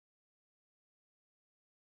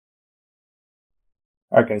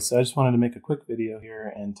Okay, so I just wanted to make a quick video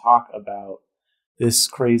here and talk about this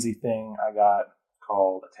crazy thing I got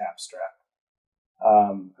called a tap strap.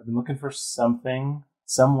 I've been looking for some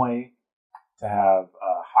way to have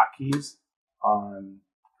hotkeys on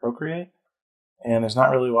Procreate, and there's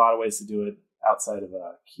not really a lot of ways to do it outside of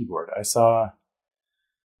a keyboard. I saw,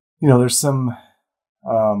 there's some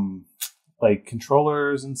like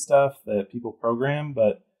controllers and stuff that people program,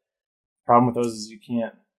 but the problem with those is you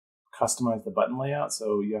can't customize the button layout,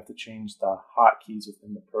 so you have to change the hotkeys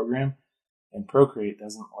within the program, and Procreate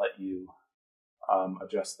doesn't let you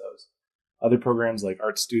adjust those. Other programs like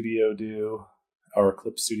Art Studio do, or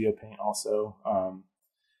Clip Studio Paint also,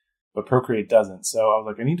 but Procreate doesn't. So I was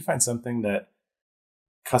like, I need to find something that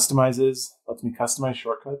lets me customize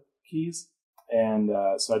shortcut keys, and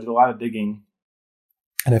so I did a lot of digging,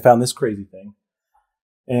 and I found this crazy thing.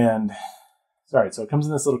 And sorry, so it comes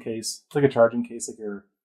in this little case. It's like a charging case, like your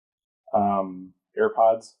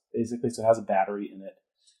AirPods, basically. So it has a battery in it,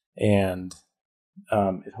 and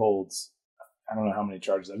it holds, I don't know how many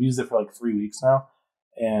charges. I've used it for like 3 weeks now,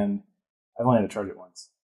 and I've only had to charge it once.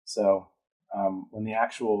 So when the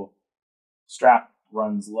actual strap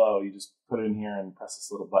runs low, you just put it in here and press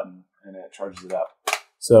this little button, and it charges it up.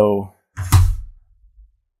 So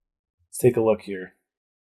let's take a look here.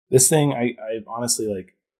 This thing, I honestly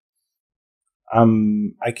like.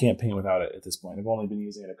 I can't paint without it at this point. I've only been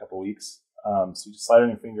using it a couple weeks. So you just slide on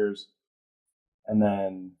your fingers and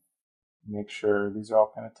then make sure these are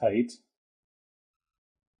all kind of tight.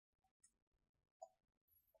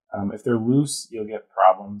 If they're loose, you'll get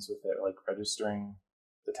problems with it, like registering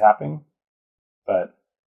the tapping. But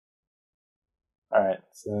all right,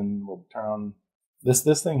 so then we'll turn on this.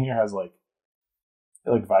 This thing here has it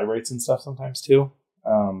vibrates and stuff sometimes too,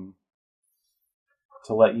 to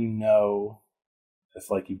let you know if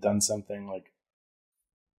you've done something.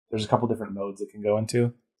 There's a couple different modes it can go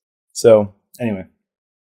into. So anyway,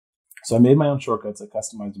 so I made my own shortcuts. I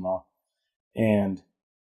customized them all, and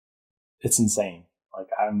it's insane.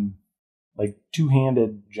 I'm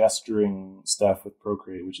two-handed gesturing stuff with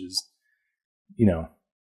Procreate, which is,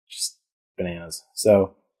 just bananas.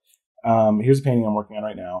 So here's a painting I'm working on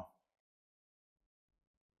right now,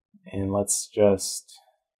 and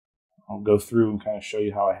I'll go through and kind of show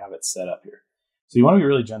you how I have it set up here. So you want to be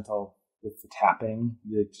really gentle with the tapping.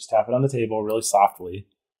 You just tap it on the table really softly,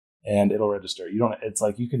 and it'll register. It's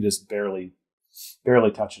like you can just barely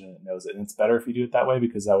touch it and it knows it. And it's better if you do it that way,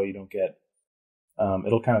 because that way you don't get,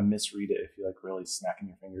 it'll kind of misread it if you really smacking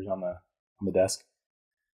your fingers on the desk.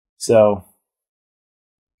 So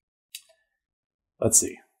let's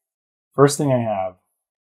see. First thing I have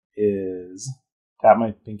is tap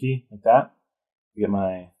my pinky like that. Get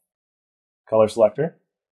my color selector.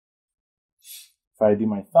 If I do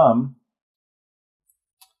my thumb,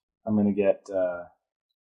 I'm going to get the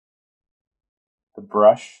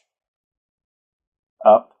brush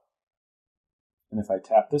up. And if I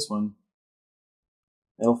tap this one,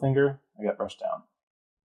 middle finger, I got brush down.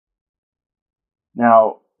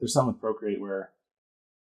 Now, there's something with Procreate where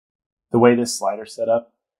the way this slider's set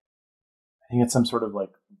up, I think it's some sort of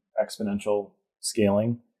exponential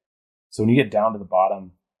scaling. So when you get down to the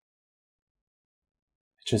bottom,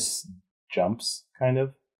 it just jumps kind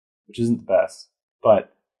of, which isn't the best,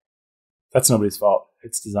 but that's nobody's fault.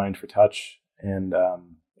 It's designed for touch, and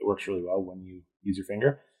it works really well when you use your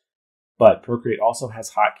finger. But Procreate also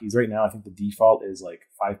has hotkeys. Right now, I think the default is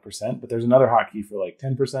 5%, but there's another hotkey for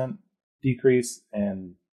 10% decrease,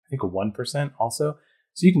 and I think a 1% also.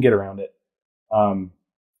 So you can get around it.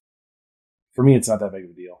 For me, it's not that big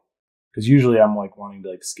of a deal, because usually I'm wanting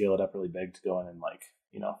to scale it up really big to go in and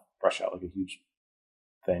brush out a huge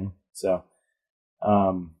thing. So,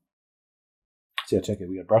 yeah, check it.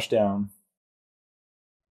 We got brush down,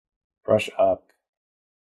 brush up,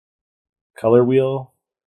 color wheel,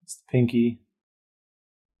 it's the pinky.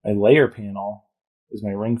 My layer panel is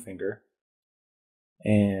my ring finger,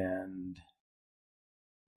 and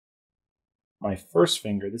my first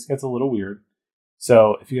finger, this gets a little weird.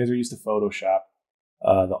 So if you guys are used to Photoshop,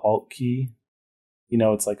 the Alt key,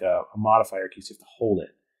 it's like a modifier key, so you have to hold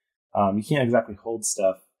it. You can't exactly hold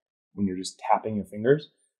stuff when you're just tapping your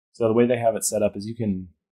fingers. So the way they have it set up is you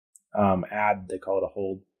can add, they call it a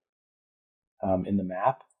hold, in the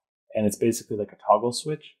map, and it's basically like a toggle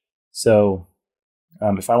switch. So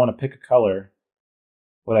if I want to pick a color,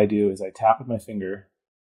 what I do is I tap with my finger,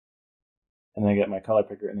 and then I get my color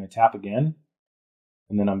picker, and then I tap again,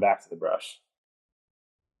 and then I'm back to the brush.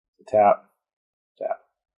 So tap, tap,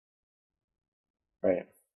 right,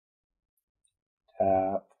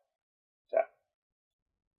 tap, tap.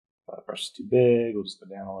 If the brush is too big, we'll just go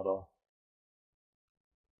down a little.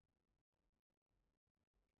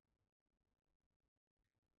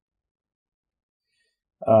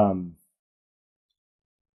 The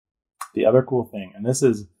other cool thing, and this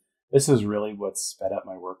is really what sped up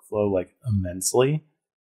my workflow like immensely,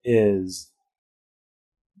 is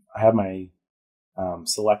I have my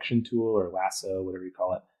selection tool or lasso, whatever you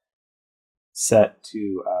call it, set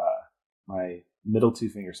to my middle two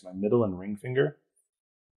fingers, my middle and ring finger.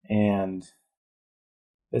 And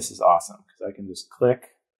this is awesome because I can just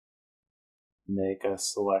click, make a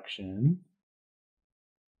selection,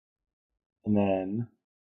 and then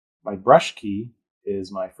my brush key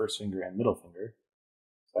is my first finger and middle finger.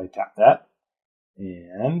 So I tap that,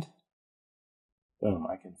 and boom,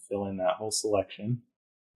 I can fill in that whole selection.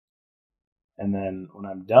 And then when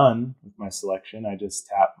I'm done with my selection, I just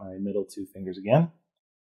tap my middle two fingers again,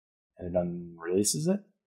 and it unreleases it.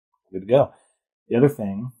 Good to go. The other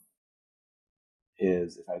thing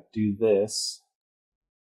is if I do this,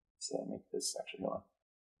 so make this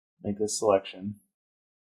make this selection,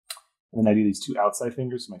 and then I do these two outside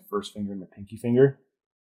fingers, my first finger and my pinky finger.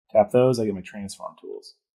 Tap those, I get my transform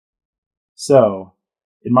tools. So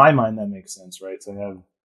in my mind, that makes sense, right? So I have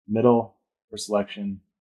middle for selection,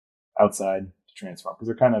 outside to transform, because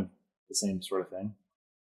they're kind of the same sort of thing.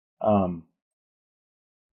 And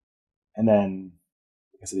then,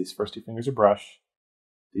 like I said, these first two fingers are brush.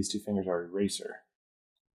 These two fingers are eraser.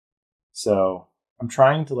 So I'm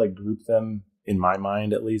trying to like group them in my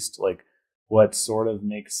mind, at least, like what sort of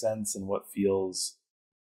makes sense and what feels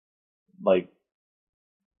like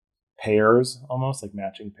pairs, almost like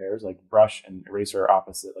matching pairs. Like brush and eraser are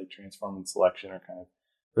opposite, like transform and selection are kind of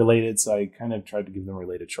related. So I kind of tried to give them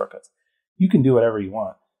related shortcuts. You can do whatever you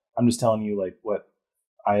want. I'm just telling you like what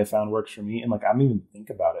I have found works for me. And like, I don't even think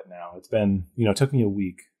about it now. It's been, it took me a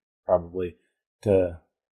week probably to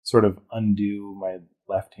sort of undo my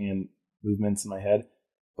left hand movements in my head.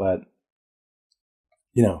 But,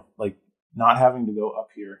 like not having to go up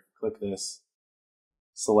here, click this,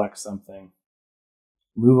 select something,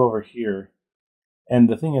 move over here. And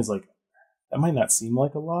the thing is, like, that might not seem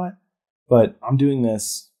like a lot, but I'm doing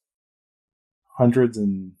this hundreds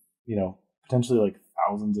and, potentially like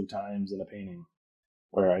thousands of times in a painting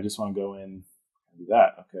where I just want to go in and do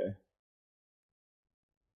that. Okay.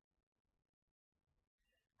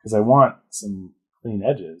 Because I want some clean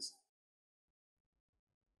edges.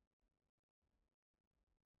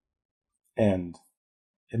 And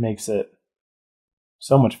it makes it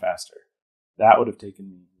so much faster. That would have taken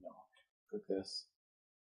me, click this.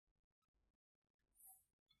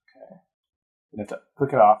 Okay. You have to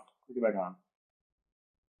click it off, click it back on.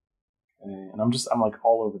 Okay. And I'm like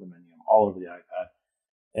all over the menu. I'm all over the iPad.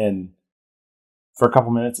 And for a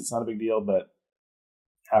couple minutes, it's not a big deal, but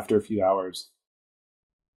after a few hours,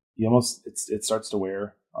 it starts to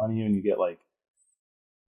wear on you, and you get like,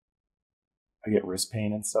 I get wrist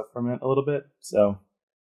pain and stuff from it a little bit. So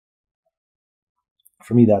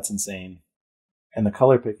for me, that's insane. And the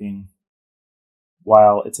color picking,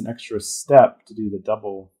 while it's an extra step to do the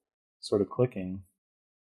double sort of clicking,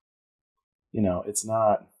 it's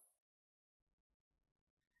not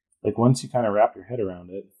like, once you kind of wrap your head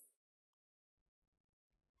around it,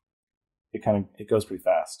 it goes pretty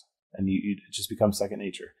fast, and it just becomes second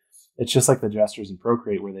nature. It's just like the gestures in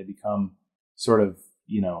Procreate where they become sort of,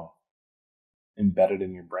 embedded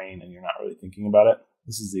in your brain and you're not really thinking about it.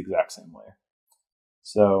 This is the exact same way.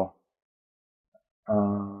 So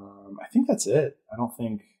I think that's it. I don't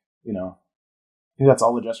think, I think that's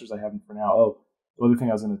all the gestures I have for now. Oh, the other thing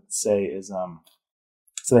I was going to say is,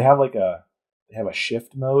 so they have a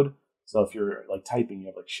shift mode. So if you're like typing, you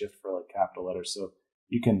have like shift for like capital letters. So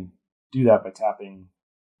you can do that by tapping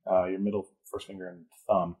your middle first finger and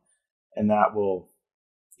thumb, and that will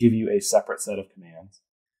give you a separate set of commands.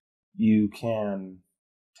 You can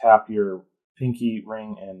tap your pinky,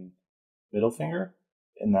 ring, and middle finger,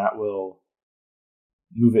 and that will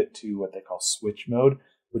move it to what they call switch mode,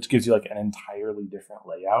 which gives you like an entirely different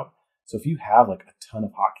layout. So if you have like a ton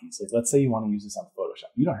of hotkeys, like let's say you want to use this on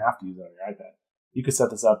Photoshop, you don't have to use it on your iPad. You could set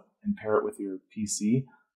this up and pair it with your PC,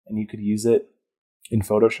 and you could use it in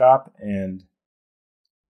Photoshop, and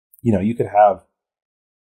you could have,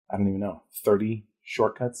 I don't even know, 30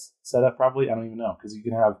 shortcuts set up probably. I don't even know, because you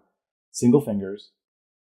can have single fingers,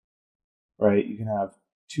 right? You can have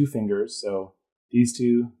two fingers. So these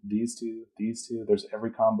two, these two, these two. There's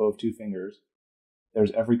every combo of 2 fingers.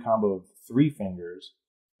 There's every combo of 3 fingers,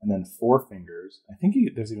 and then 4 fingers. I think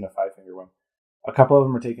there's even a 5-finger one. A couple of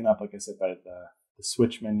them are taken up, like I said, by the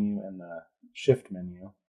switch menu and the shift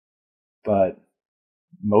menu, but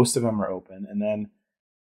most of them are open. And then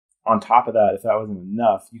on top of that, if that wasn't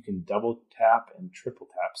enough, you can double tap and triple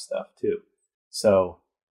tap stuff too. So,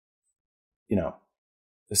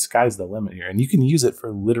 the sky's the limit here, and you can use it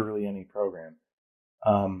for literally any program.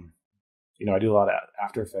 You know, I do a lot of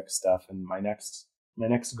After Effecks stuff, and my next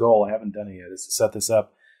goal, I haven't done it yet, is to set this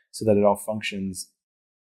up so that it all functions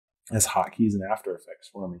as hotkeys in After Effects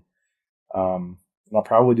for me. And I'll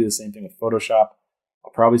probably do the same thing with Photoshop.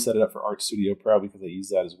 I'll probably set it up for Art Studio Pro because I use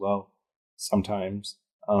that as well sometimes.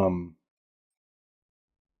 You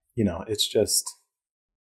know, it's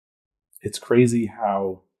crazy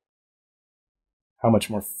how much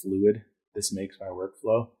more fluid this makes my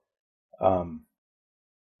workflow.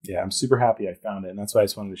 Yeah, I'm super happy I found it, and that's why I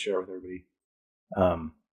just wanted to share it with everybody.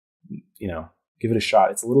 You know, give it a shot.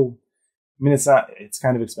 It's a little, I mean, it's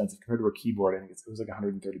kind of expensive compared to a keyboard. I think it was like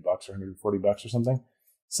 $130 or $140 or something.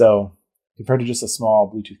 So compared to just a small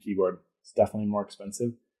Bluetooth keyboard, it's definitely more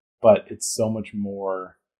expensive, but it's so much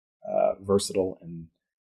more versatile and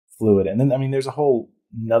fluid. And then, I mean, there's a whole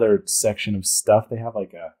another section of stuff. They have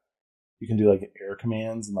like you can do like air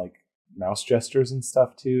commands and like mouse gestures and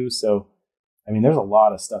stuff too. So, I mean, there's a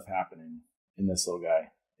lot of stuff happening in this little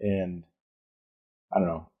guy, and I don't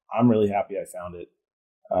know. I'm really happy I found it.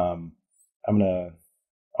 I'll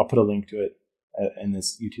put a link to it in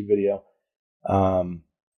this YouTube video.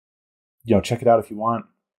 You know, check it out if you want.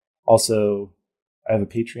 Also, I have a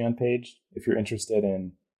Patreon page if you're interested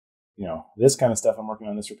in, you know, this kind of stuff. I'm working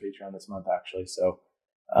on this for Patreon this month, actually. So,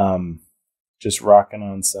 just rocking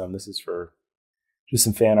on some. This is for just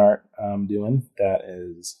some fan art I'm doing that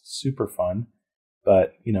is super fun.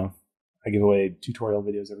 But, you know, I give away tutorial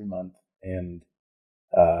videos every month, and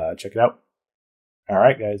check it out. All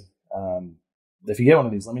right, guys. If you get one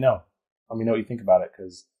of these, let me know. Let me know what you think about it,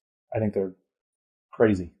 because I think they're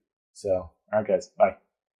crazy. So, all right, guys. Bye.